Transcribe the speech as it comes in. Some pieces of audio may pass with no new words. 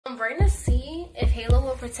honestly, if Halo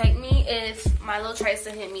will protect me if Milo tries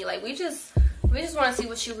to hit me, like we just want to see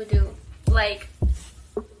what she would do. Like,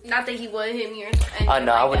 not that he would hit me or anything. Oh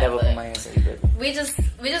no, I would never put my hands on you, baby. We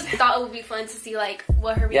just thought it would be fun to see like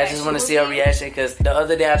what her reaction. Yeah, I just want to see her reaction because the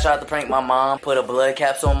other day I tried to prank my mom, put a blood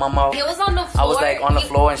capsule in my mouth. It was on the floor. I was like on the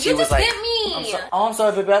floor and she was like, hit me. I'm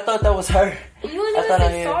sorry, baby. I thought that was her. You didn't even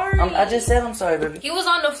say sorry. I just said I'm sorry, baby. He was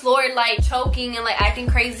on the floor like choking and like acting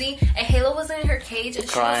crazy, and Halo was in her cage and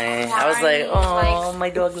crying. She was crying. I was like, oh, my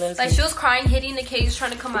dog loves me. Like she was crying, hitting the cage,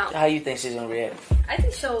 trying to come out. How you think she's gonna react? I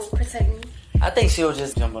think she'll protect me. I think she'll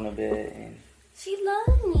just jump on the bed and... She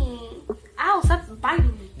loves me. Ow, stop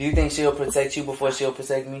biting me. Do you think she'll protect you before she'll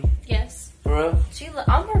protect me? Yes. For real?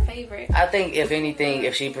 I'm her favorite. I think if anything,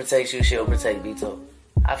 if she protects you, she'll protect me too.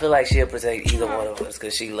 I feel like she'll protect either one of us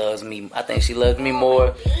because she loves me. I think she loves me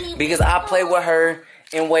more because I play with her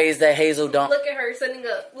in ways that Hazel don't. Look at her setting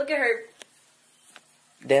up. Look at her.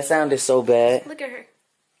 That sounded so bad. Look at her.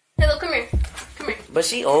 Hello, come here. Come here. But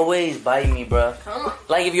she always bite me, bruh. Come on.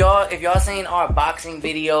 Like if y'all seen our boxing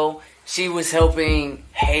video, she was helping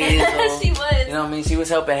Hazel. She was. You know what I mean? She was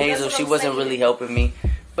helping Hazel. She wasn't really helping me.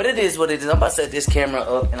 But it is what it is. I'm about to set this camera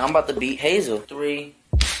up and I'm about to beat Hazel. 3.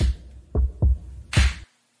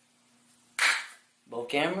 Both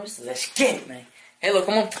cameras. Let's get it, man. Halo,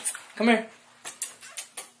 come on. Come here.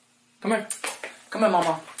 Come here. Come here,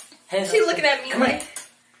 mama. Hazel. She's looking at me. Come here.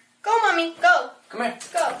 Go, mommy. Go. Come here.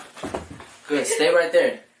 Go. Good. Stay right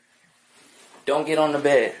there. Don't get on the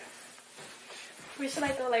bed. Where should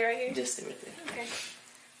I go? Like right here? Just stay right there. Okay.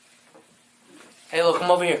 Halo, come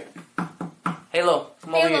over here. Halo,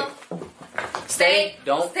 come over here. Stay.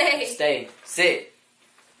 Don't. Stay. Stay. Sit.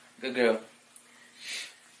 Good girl.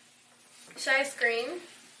 Should I scream?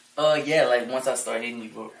 Yeah, like once I start hitting you,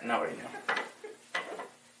 bro. Not right now.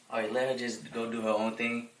 Alright, let her just go do her own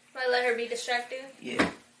thing. I let her be distracted? Yeah.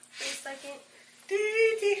 For a second.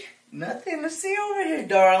 Nothing to see over here,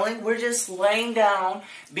 darling. We're just laying down,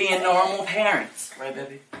 being normal parents. Right,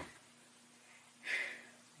 baby?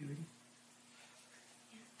 You ready?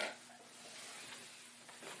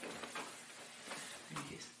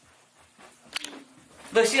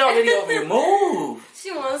 Look, she already over here. Move!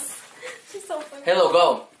 She wants. She's so funny. Hello,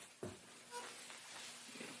 go.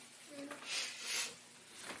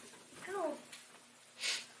 Ow.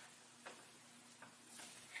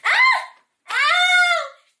 Ah!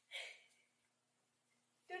 Ow!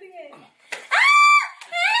 Do it again. Ah!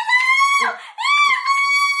 Halo!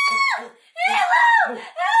 Halo! Halo!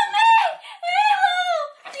 Help me! Halo!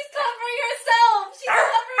 She's covering herself. She's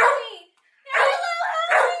covering me. Halo,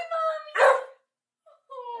 help me, mommy.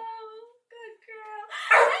 Oh, good girl.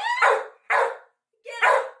 Get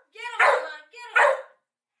him. Get him, mama. Get him.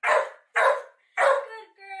 Good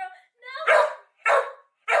girl. No.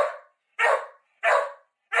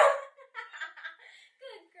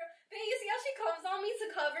 Good girl. Babe, you see how she comes on me to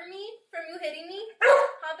cover me from you hitting me?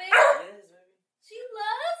 Huh, babe? Yes, baby. She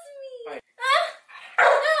loves me. Right. Ah!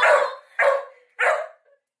 No!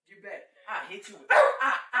 Get back. I hit you with. No!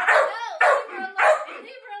 Leave her alone.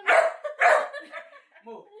 Leave her alone.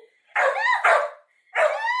 Move.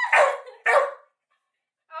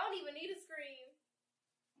 I don't even need to scream.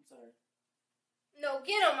 I'm sorry. No,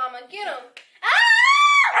 get him, mama. Get him. Ah!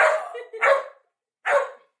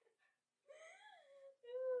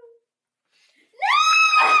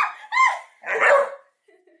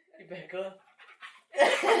 Get back up.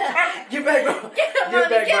 Get back up. Get him, mommy.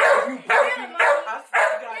 Get him. Get him, mommy. I swear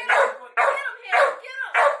to God. Get him, Halo. Get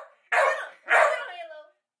him. Get him, Halo.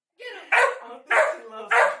 Get him. I don't think she loves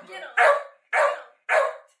me. Get him.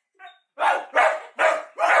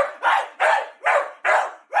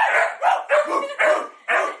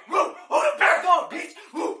 Hold the back door, bitch.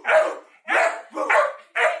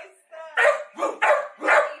 Baby, stop.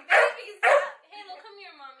 Halo, come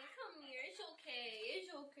here, mommy. Come here. It's okay.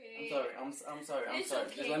 It's okay. I'm sorry. It's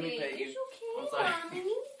Just okay. let me pet you. It's okay, I'm sorry.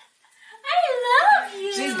 mommy. I love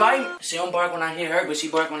you. She's biting. She don't bark when I hit her, but she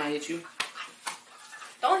bark when I hit you.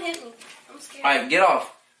 Don't hit me. I'm scared. Alright, get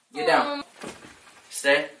off. Get down.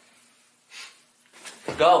 Stay.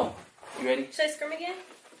 Go. You ready? Should I scream again?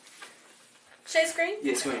 Should I scream?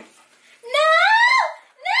 Yeah, scream. No!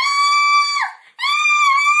 No!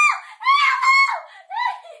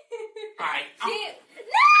 Alright. No!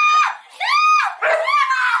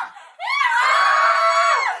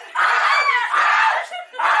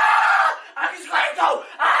 I can scream too.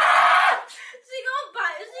 She gonna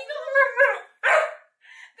bite.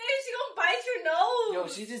 Baby, she gonna bite your nose. Yo,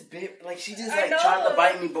 she just bit, like she just I like know. tried to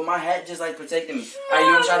bite me, but my hat just like protected me. Alright,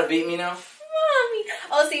 you wanna try to beat me now? Mommy.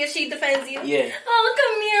 Oh, see if she defends you? Yeah. Oh,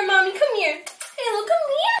 come here, mommy. Come here. Halo, come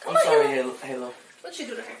here. I'm sorry, Halo. What you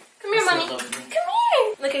do to her? Come here, I'm mommy. Come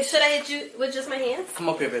here. Okay, should I hit you with just my hands? Come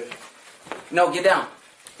up here, baby. No, get down.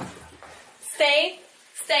 Stay.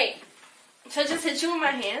 Should I just hit you with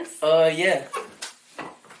my hands? Yeah.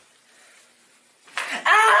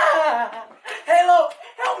 Ah! Halo,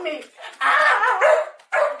 help me! Ah!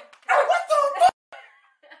 What the fuck?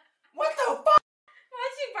 What the fuck? Why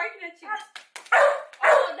is she barking at you?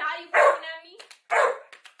 Oh, now you barking at me?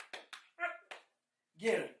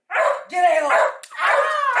 Get her. Get Halo!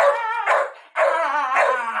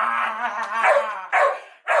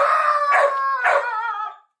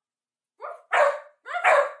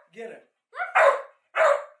 Get her.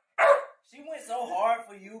 She went so hard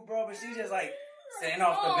for you, bro, but she just like sitting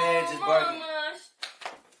off the bed, just barking.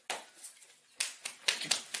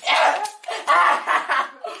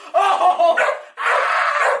 Oh,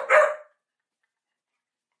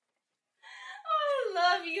 I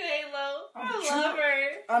love you, Halo. I love her.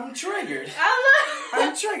 I'm triggered. I love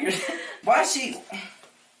I'm triggered. Why she?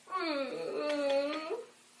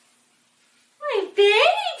 My baby,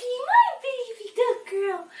 good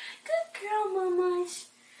girl, mama.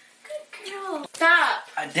 Good girl. Stop.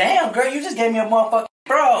 Damn, girl, you just gave me a motherfucking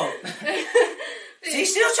bro.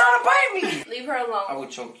 She's still trying to bite me. Leave her alone. I would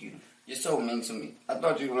choke you. You're so mean to me. I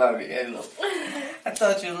thought you loved it. Hello. I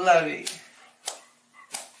thought you loved it.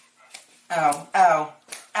 Ow, ow,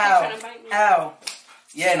 ow, ow.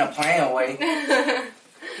 Yeah, in a playing way.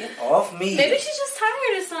 Get off me. Maybe she's just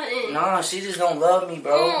tired or something. Nah, she just don't love me,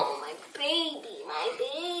 bro. Oh, my baby.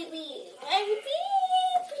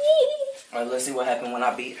 Alright, let's see what happened when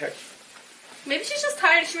I beat her. Maybe she's just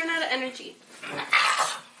tired. She ran out of energy.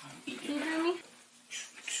 You hear me?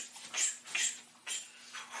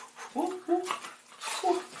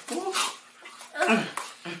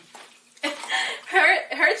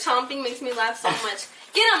 Her chomping makes me laugh so much.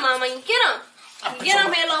 Get him, mama. Get him. Get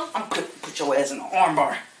him, Halo. I'm gonna put your ass in the arm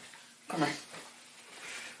bar. Come here.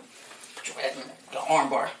 Put your ass in the arm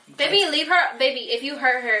bar. Baby, leave her. Baby, if you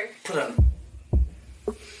hurt her. Put her.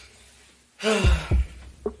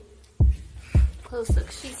 Close up.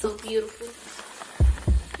 She's so beautiful.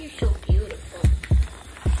 You're so beautiful.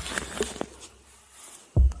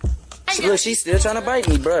 Look, she's still trying to bite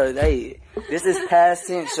me, bro. Hey, this is past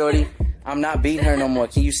tense, shorty. I'm not beating her no more.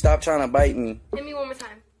 Can you stop trying to bite me? Hit me one more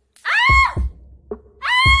time. Ah!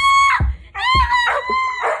 Ah!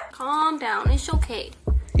 Ah! Calm down. It's okay.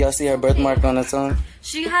 Y'all see her birthmark on her tongue?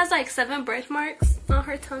 She has like 7 birthmarks on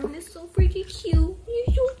her tongue. It's so freaking cute.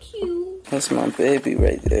 You're so cute. That's my baby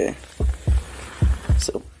right there.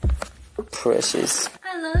 So precious.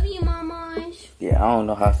 I love you, Mama. Yeah, I don't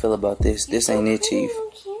know how I feel about this. This ain't it, Chief.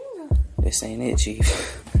 This ain't it, Chief.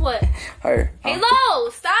 What? Her. Halo,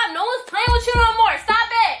 stop. No one's playing with you no more. Stop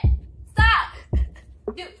it. Stop.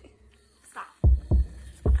 Dude, stop.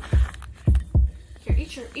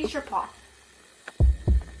 Here, eat your paw.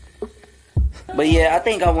 But yeah, I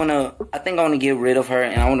think I wanna get rid of her,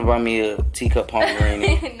 and I wanna buy me a teacup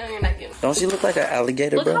Pomeranian. No, you're not getting. Don't she look like an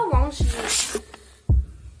alligator, Look bro? how long she is.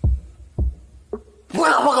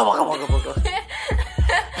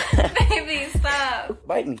 Baby, stop.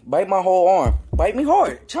 Bite me. Bite my whole arm. Bite me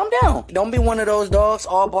hard. Chomp down. Don't be one of those dogs,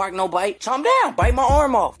 all bark, no bite. Chomp down. Bite my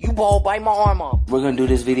arm off. You bold, bite my arm off. We're gonna do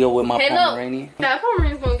this video with my Pomeranian. That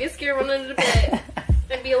Pomeranian's gonna get scared, run under the bed,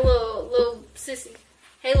 and be a little sissy.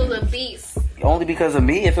 Halo's a beast. Only because of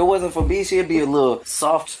me. If it wasn't for me, she'd be a little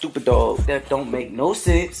soft, stupid dog that don't make no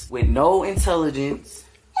sense, with no intelligence.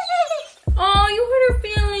 Oh, you hurt her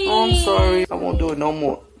feelings. Oh, I'm sorry. I won't do it no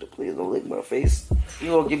more. Please don't lick my face.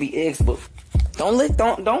 You gonna give me eggs, but don't lick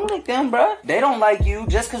them, bruh. They don't like you.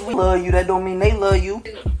 Just cause we love you, that don't mean they love you.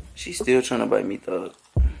 She's still trying to bite me, thug.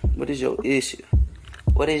 What is your issue?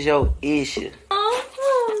 What is your issue?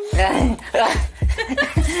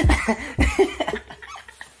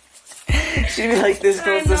 She be like this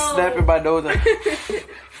close to snapping my nose.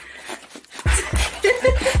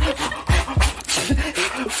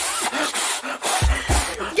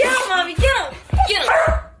 Get him, mommy. Get him. Get him.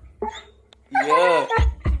 Yeah.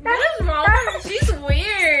 What is wrong with her? She's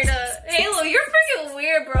weird. Halo, you're freaking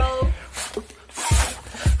weird, bro.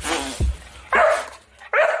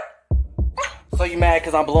 So you mad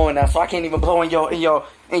because I'm blowing now? So I can't even blow in your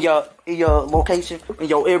location, in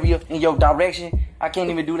your area, in your direction. I can't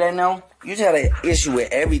even do that now. You just had an issue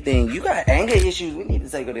with everything. You got anger issues. We need to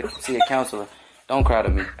take her to see a counselor. Don't cry to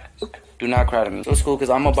me. Do not cry to me. So it's cool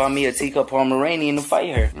because I'm gonna buy me a teacup Pomeranian to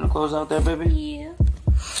fight her. You wanna close out there, baby? Yeah.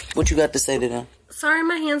 What you got to say to them? Sorry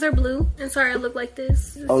my hands are blue. And sorry I look like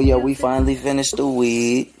this. Oh yeah, we finally finished the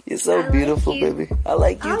wig. You're so beautiful, baby. I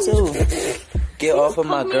like you too. Get off of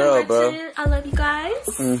my girl, bro. I love you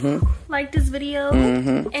guys. Like this video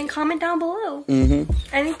and comment down below.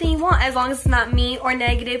 Anything you want, as long as it's not mean or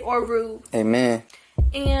negative or rude. Amen.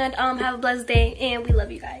 And have a blessed day, and we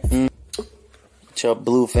love you guys. Your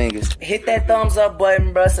blue fingers. Hit that thumbs up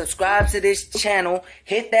button, bro. Subscribe to this channel.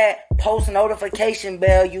 Hit that post notification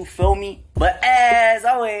bell, you feel me? But as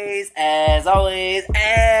always, may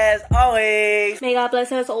God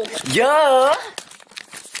bless us all. Yeah.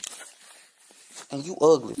 And you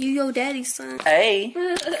ugly. You your daddy's son. Hey.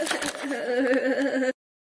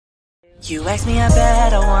 You ask me, I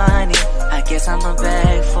bet I want it. I guess I'ma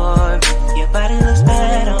beg for it. Your body looks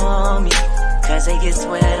better on me, cause it gets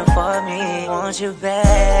sweating for me. Won't you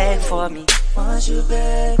beg for me? Won't you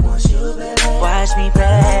beg? Watch me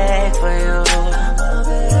beg for you. I'ma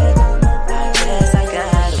beg.